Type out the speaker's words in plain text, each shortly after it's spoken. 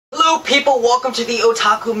People, welcome to the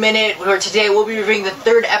Otaku Minute, where today we'll be reviewing the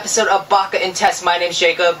third episode of Baka and Test. My name's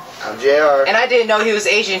Jacob. I'm JR. And I didn't know he was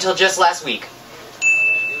Asian until just last week.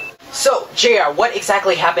 So, JR, what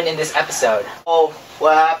exactly happened in this episode? Well,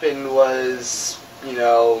 what happened was,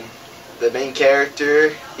 the main character,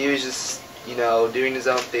 he was just, doing his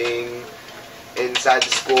own thing inside the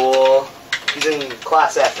school. He's in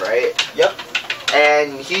class F, right? Yep.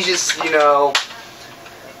 And he's just,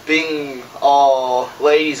 being all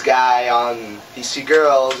ladies guy on these two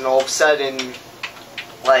girls, and all of a sudden,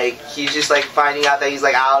 he's just finding out that he's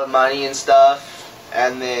out of money and stuff,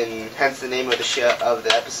 and then hence the name of the show, of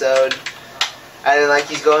the episode. And then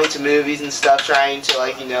he's going to movies and stuff, trying to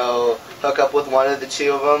hook up with one of the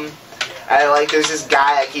two of them. And there's this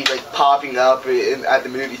guy that keeps popping up at the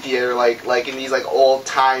movie theater, in these old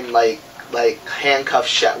time wooden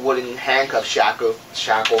handcuff shackle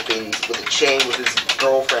things with a chain with his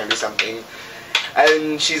girlfriend or something.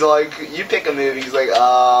 And she's like, you pick a movie. He's like,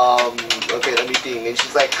 okay, let me think. And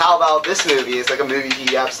she's like, how about this movie? It's a movie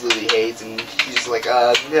he absolutely hates. And he's just like,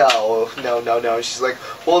 no. And she's like,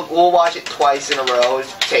 we'll watch it twice in a row.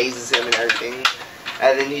 She chases him and everything.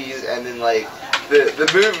 And then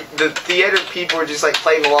the theater people are just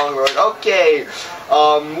playing along. We're like, okay,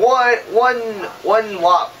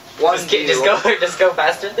 Just go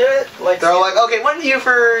faster through it. They're like, okay, one view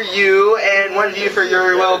for you and one view for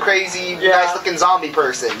your little crazy, nice-looking zombie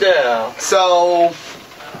person. Yeah. So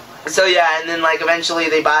yeah, and then eventually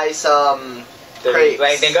they buy some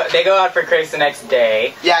crepes. They go out for crepes the next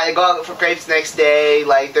day. Yeah, they go out for crepes the next day.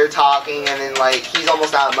 They're talking, and then he's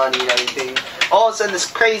almost out of money and everything. All of a sudden, this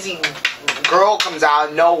crazy girl comes out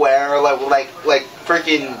of nowhere,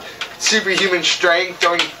 freaking superhuman strength,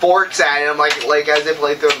 throwing forks at him, as if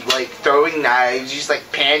they're throwing knives. She's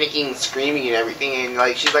panicking and screaming and everything,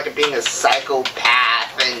 and she's being a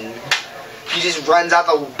psychopath, and he just runs out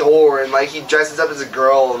the door, and he dresses up as a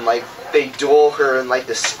girl, and they duel her in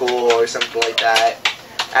the school or something like that,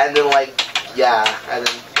 and then and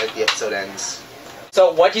then the episode ends.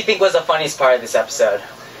 So what do you think was the funniest part of this episode?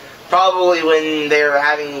 Probably when they were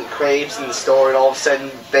having crepes in the store, and all of a sudden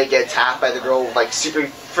they get tapped by the girl with super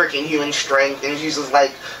freaking human strength, and she's just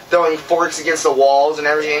throwing forks against the walls and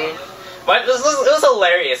everything. But it was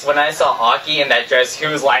hilarious when I saw Aki in that dress. He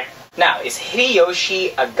was like, now, is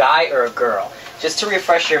Hideyoshi a guy or a girl? Just to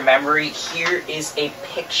refresh your memory, here is a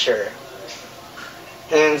picture.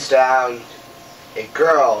 Hands down, a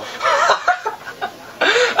girl.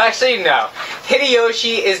 Actually, no.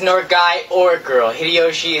 Hideyoshi is nor guy or girl.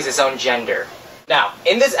 Hideyoshi is his own gender. Now,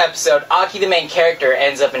 in this episode, Aki, the main character,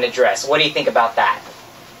 ends up in a dress. What do you think about that?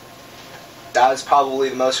 That was probably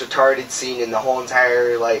the most retarded scene in the whole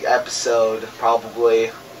entire, episode,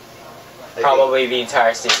 probably. Probably the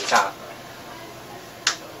entire series, huh?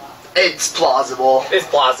 It's plausible. It's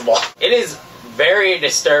plausible. It is very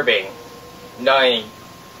disturbing,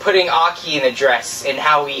 putting Aki in a dress and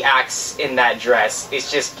how he acts in that dress is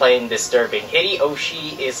just plain disturbing.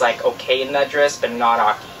 Hideyoshi is okay in that dress, but not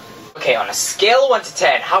Aki. Okay, on a scale of 1 to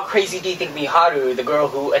 10, how crazy do you think Miharu, the girl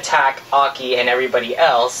who attacked Aki and everybody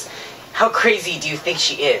else, how crazy do you think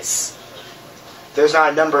she is? There's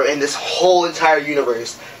not a number in this whole entire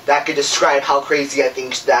universe that could describe how crazy I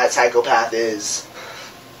think that psychopath is.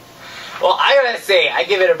 Well, I gotta say, I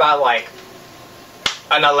give it about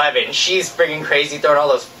an 11. She's freaking crazy, throwing all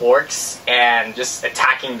those forks and just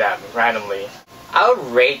attacking them randomly. I would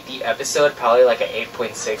rate the episode probably an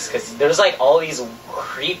 8.6 because there's all these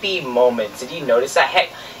creepy moments. Did you notice that? Heck,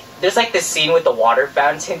 there's this scene with the water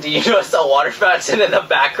fountain. Did you notice the water fountain in the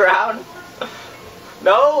background?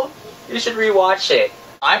 No? You should rewatch it.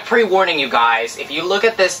 I'm pre-warning you guys, if you look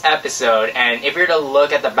at this episode and if you're to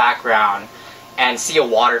look at the background and see a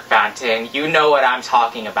water fountain, you know what I'm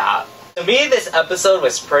talking about. To me, this episode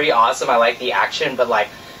was pretty awesome. I like the action, but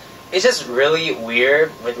it's just really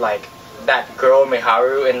weird with that girl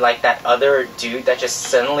Miharu and that other dude that just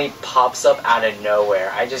suddenly pops up out of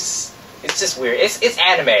nowhere. It's just weird. It's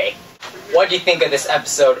anime. What do you think of this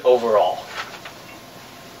episode overall?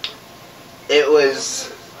 It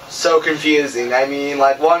was so confusing. I mean,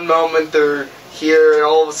 one moment they're here and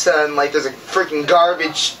all of a sudden there's a freaking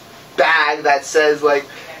garbage bag that says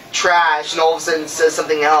trash, and all of a sudden it says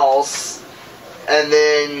something else, and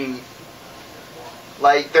then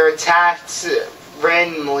they're attacked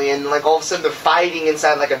randomly, and all of a sudden they're fighting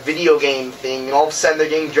inside a video game thing, and all of a sudden they're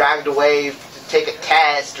getting dragged away to take a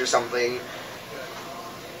test or something.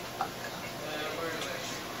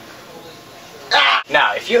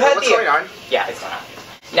 Now, if you had What's going on? Yeah, it's going on.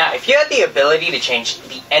 Now, if you had the ability to change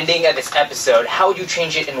the ending of this episode, how would you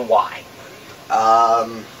change it and why?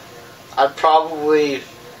 I'd probably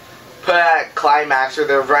put at climax where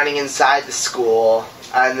they're running inside the school,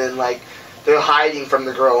 and then like they're hiding from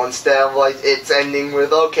the girl instead of like it's ending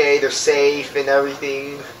with okay, they're safe and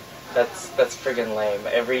everything. That's friggin' lame.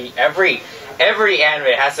 Every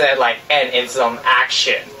anime has to like end in some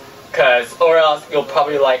action, or else you'll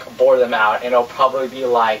probably like bore them out, and it'll probably be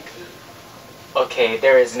like, okay,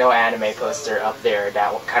 there is no anime poster up there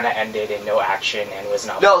that kind of ended in no action and was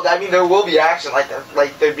not. No, I mean there will be action.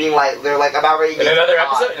 They're like about ready to get in another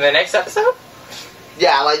caught. episode. In the next episode.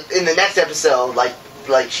 Yeah, like in the next episode, like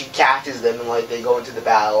she catches them and like they go into the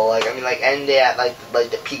battle. Like I mean, like end it at like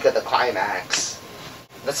the peak of the climax.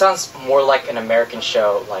 That sounds more like an American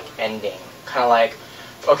show, like ending. Kind of like,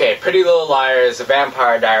 okay, Pretty Little Liars,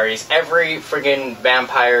 Vampire Diaries, every friggin'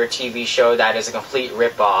 vampire TV show that is a complete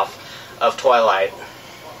ripoff of Twilight.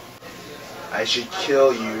 I should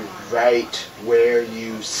kill you right where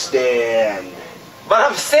you stand. But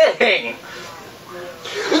I'm sitting!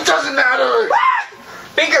 It doesn't matter!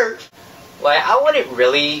 Finger! Like, I wouldn't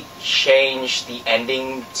really change the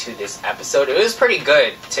ending to this episode. It was pretty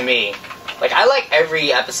good to me. Like, I like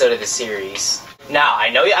every episode of the series. Now, I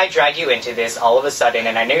know I dragged you into this all of a sudden,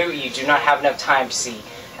 and I know you do not have enough time to see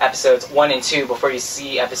episodes 1 and 2 before you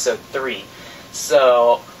see episode 3.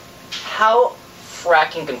 So, how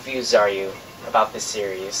fracking confused are you about this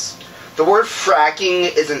series? The word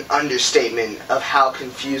fracking is an understatement of how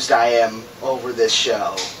confused I am over this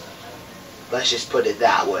show. Let's just put it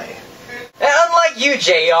that way. And unlike you,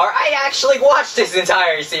 JR, I actually watched this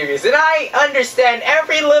entire series, and I understand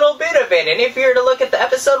every little bit of it. And if you were to look at the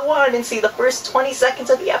episode 1 and see the first 20 seconds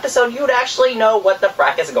of the episode, you would actually know what the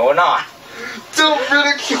frack is going on. Don't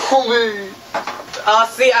ridicule me!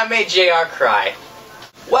 See, I made JR cry.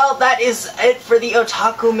 Well, that is it for the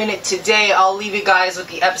Otaku Minute today. I'll leave you guys with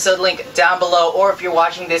the episode link down below, or if you're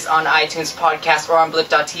watching this on iTunes Podcast or on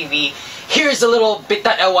Blip.tv, here's a little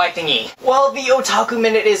bit.ly thingy. Well, the Otaku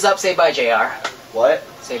Minute is up. Say bye, JR. What?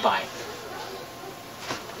 Say bye.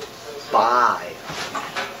 Bye.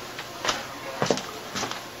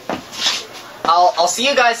 I'll see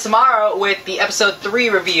you guys tomorrow with the episode 3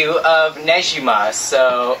 review of Nejima.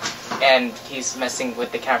 So, and he's messing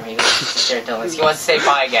with the camera. He's there telling us he wants to say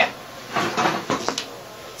bye again.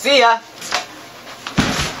 See ya.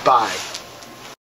 Bye.